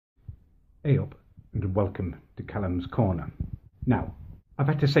Hey up, and welcome to Callum's Corner. Now, I've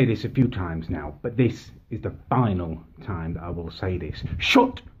had to say this a few times now, but this is the final time that I will say this.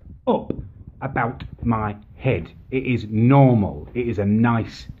 Shut up about my head. It is normal. It is a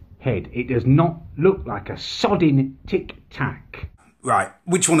nice head. It does not look like a sodding tic-tac. Right,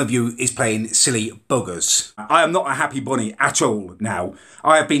 which one of you is playing silly buggers? I am not a happy bunny at all now.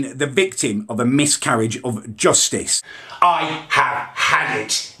 I have been the victim of a miscarriage of justice. I have had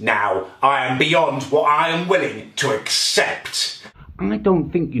it now. I am beyond what I am willing to accept. I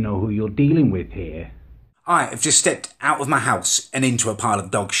don't think you know who you're dealing with here. I have just stepped out of my house and into a pile of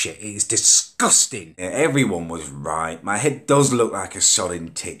dog shit. It is disgusting. Yeah, everyone was right. My head does look like a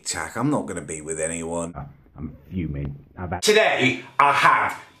sodding tic-tac. I'm not going to be with anyone. I'm fuming. Today, I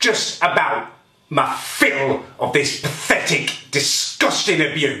have just about my fill of this pathetic, disgusting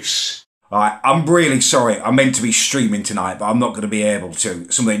abuse. Right, I'm really sorry. I'm meant to be streaming tonight, but I'm not going to be able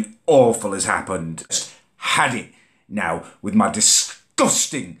to. Something awful has happened. Just had it now with my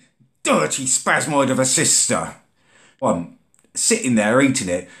disgusting, dirty spasmoid of a sister. I'm sitting there eating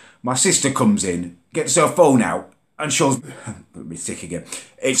it. My sister comes in, gets her phone out, and shows me sick again.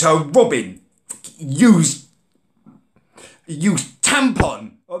 It's her rubbing used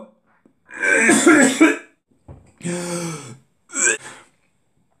tampon.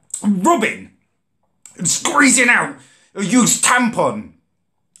 Rubbing and squeezing out a used tampon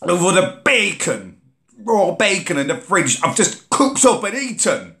over the bacon, raw bacon in the fridge I've just cooked up and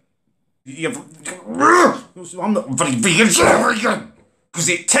eaten. I'm not very vegan because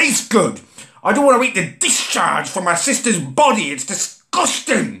it tastes good. I don't want to eat the discharge from my sister's body. It's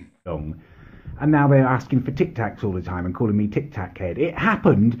disgusting. And now they're asking for tic-tacs all the time and calling me tic-tac head. It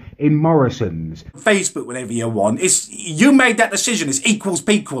happened in Morrison's. Facebook, whatever you want. You made that decision. It's equals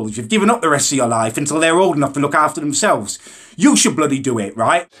pequals. You've given up the rest of your life until they're old enough to look after themselves. You should bloody do it,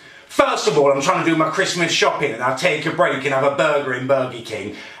 right? First of all, I'm trying to do my Christmas shopping and I take a break and have a burger in Burger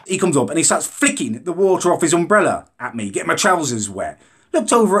King. He comes up and he starts flicking the water off his umbrella at me, getting my trousers wet.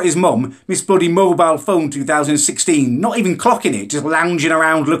 Looked over at his mum, Miss Bloody Mobile Phone 2016, not even clocking it, just lounging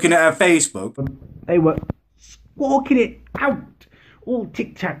around looking at her Facebook. They were squawking it out, all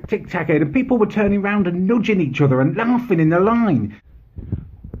tic-tac, tic-tac head, and people were turning around and nudging each other and laughing in the line.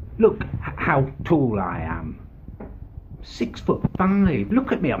 Look how tall I am. 6'5".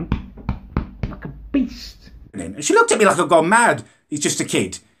 Look at me, I'm like a beast. And she looked at me like I'd gone mad. He's just a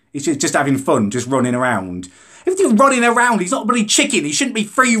kid. He's just having fun, just running around. If he's running around, he's not a bloody chicken. He shouldn't be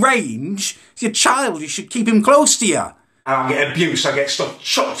free range. He's a child. You should keep him close to you. And I get abuse. I get stuff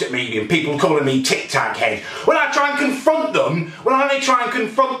chucked at me and people calling me tic-tac head. When I try and confront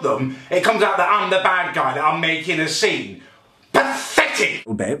them, it comes out that I'm the bad guy, that I'm making a scene. Pathetic. A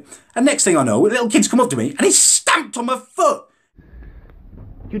little bit. And next thing I know, little kids come up to me and he's stamped on my foot.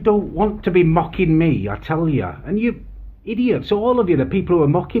 You don't want to be mocking me, I tell you. And you idiots, all of you, the people who are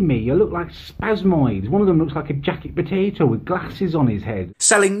mocking me, you look like spasmoids. One of them looks like a jacket potato with glasses on his head.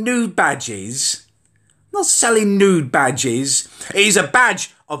 Selling nude badges? I'm not selling nude badges. It is a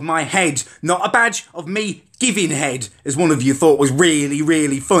badge of my head, not a badge of me giving head, as one of you thought was really,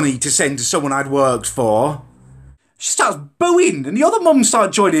 really funny to send to someone I'd worked for. She starts booing, and the other mums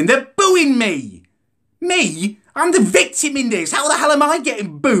start joining. They're booing me. Me? I'm the victim in this. How the hell am I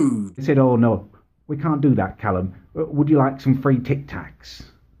getting booed? They said, oh no, we can't do that, Callum. Would you like some free tic-tacs?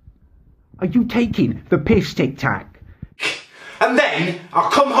 Are you taking the piss, tic-tac? And then I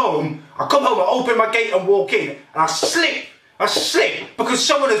come home, I open my gate and walk in, and I slip because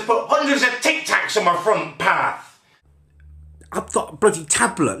someone has put hundreds of tic-tacs on my front path. I've got a bloody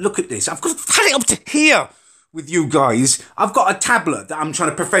tablet, look at this. I've had it up to here with you guys. I've got a tablet that I'm trying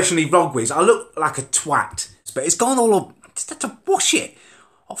to professionally vlog with. I look like a twat, but it's gone all up. I just had to wash it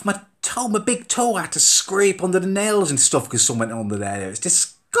off my toe, my big toe. I had to scrape under the nails and stuff because someone went under there. It's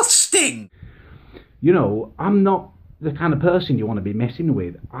disgusting. You know, I'm not the kind of person you want to be messing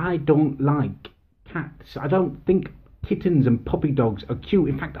with. I don't like cats. I don't think kittens and puppy dogs are cute.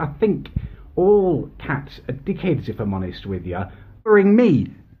 In fact, I think all cats are dickheads, if I'm honest with you. Bring me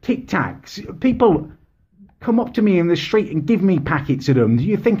tic-tacs. People come up to me in the street and give me packets of them. Do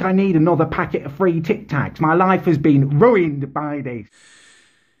you think I need another packet of free tic-tacs? My life has been ruined by this.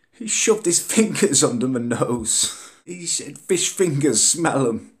 He shoved his fingers under my nose. He said, fish fingers, smell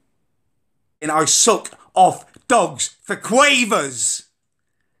them. And I suck off dogs for quavers.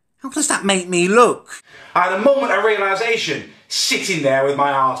 How does that make me look? I had a moment of realisation, sitting there with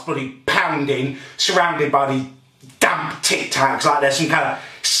my arse bloody pounding, surrounded by these damp tic-tacs like there's some kind of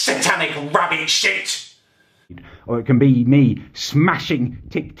satanic rabbit shit. Or it can be me smashing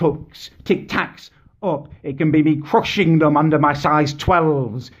tic-tacs up. It can be me crushing them under my size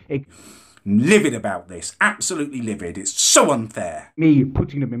 12s. I'm livid about this. Absolutely livid. It's so unfair. Me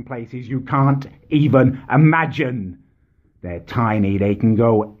putting them in places you can't even imagine. They're tiny, they can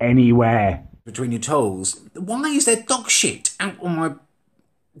go anywhere. Between your toes? Why is there dog shit out on my...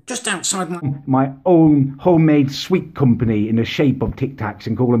 just outside my own homemade sweet company in the shape of Tic Tacs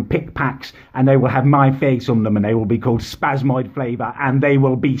and call them Pick Packs, and they will have my face on them and they will be called Spasmoid Flavour and they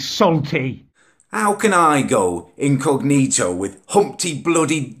will be salty. How can I go incognito with Humpty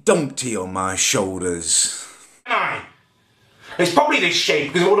Bloody Dumpty on my shoulders? Aye. It's probably this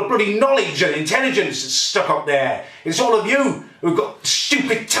shape because of all the bloody knowledge and intelligence that's stuck up there. It's all of you who've got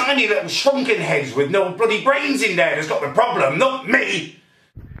stupid tiny little shrunken heads with no bloody brains in there that's got the problem, not me.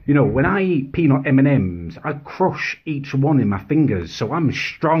 You know, when I eat peanut M&Ms, I crush each one in my fingers, so I'm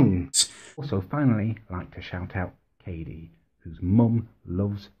strong. Also, finally, I'd like to shout out Katie, whose mum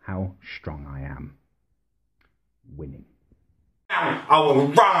loves how strong I am. Winning. Now I will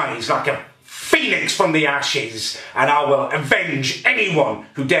rise like a phoenix from the ashes, and I will avenge anyone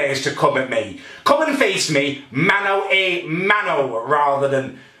who dares to come at me. Come and face me, mano a mano, rather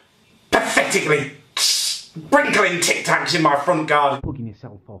than pathetically sprinkling Tic Tacs in my front garden. Plugging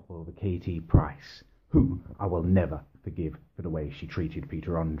yourself off over Katie Price, who I will never forgive for the way she treated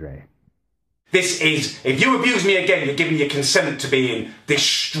Peter Andre. This is, if you abuse me again, you're giving your consent to being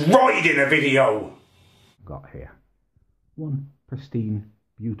destroyed in a video. Got here. One pristine,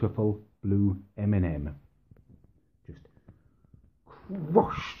 beautiful blue M&M. Just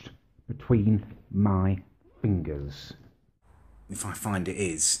crushed between my fingers. If I find it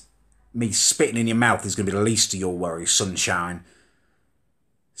is, me spitting in your mouth is going to be the least of your worries, sunshine.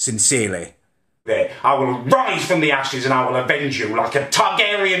 Sincerely. There, I will rise from the ashes and I will avenge you like a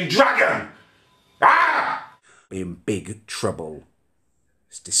Targaryen dragon. Ah! Be in big trouble.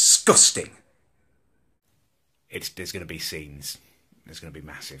 It's disgusting. There's going to be scenes. There's going to be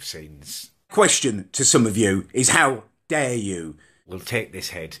massive scenes. Question to some of you is, how dare you? We'll take this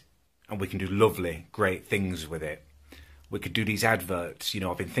head and we can do lovely, great things with it. We could do these adverts, you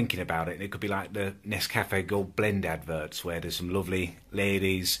know, I've been thinking about it, and it could be like the Nescafe Gold Blend adverts where there's some lovely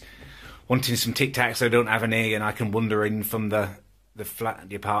ladies wanting some Tic Tacs they don't have any, and I can wander in from the flat,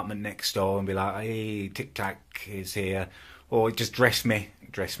 the apartment next door and be like, hey, Tic Tac is here. Or just dress me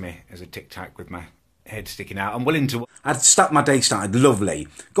as a Tic Tac with my head sticking out. I'm willing to... I'd start my day started lovely.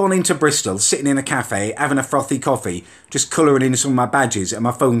 Gone into Bristol, sitting in a cafe, having a frothy coffee, just colouring in some of my badges, and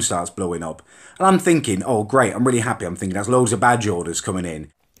my phone starts blowing up. And I'm thinking, oh great, I'm really happy. I'm thinking there's loads of badge orders coming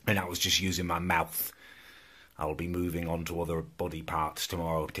in. And I was just using my mouth. I'll be moving on to other body parts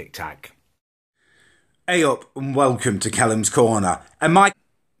tomorrow, Tic Tac. Hey up and welcome to Callum'S Corner. And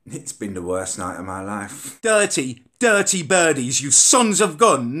it's been the worst night of my life. Dirty, dirty birdies, you sons of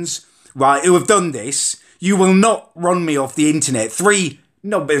guns, right, who have done this. You will not run me off the internet. It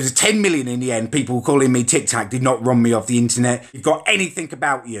was 10 million in the end. People calling me Tic Tac did not run me off the internet. You've got anything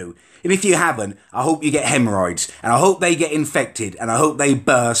about you. And if you haven't, I hope you get hemorrhoids. And I hope they get infected. And I hope they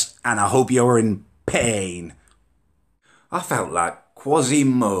burst. And I hope you're in pain. I felt like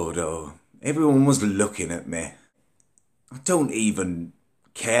Quasimodo. Everyone was looking at me. I don't even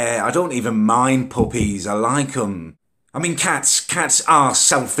care. I don't even mind puppies. I like them. I mean, cats are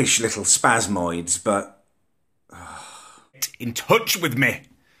selfish little spasmoids, but... in touch with me.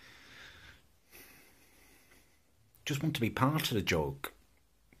 Just want to be part of the joke.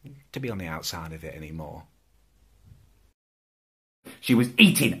 To be on the outside of it anymore. She was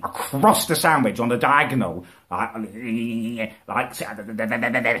eating across the sandwich on the diagonal, like some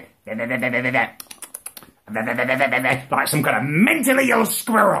kind of mentally ill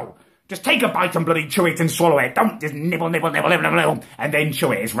squirrel. Just take a bite and bloody chew it and swallow it. Don't just nibble, and then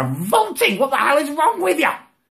chew it. It's revolting. What the hell is wrong with you?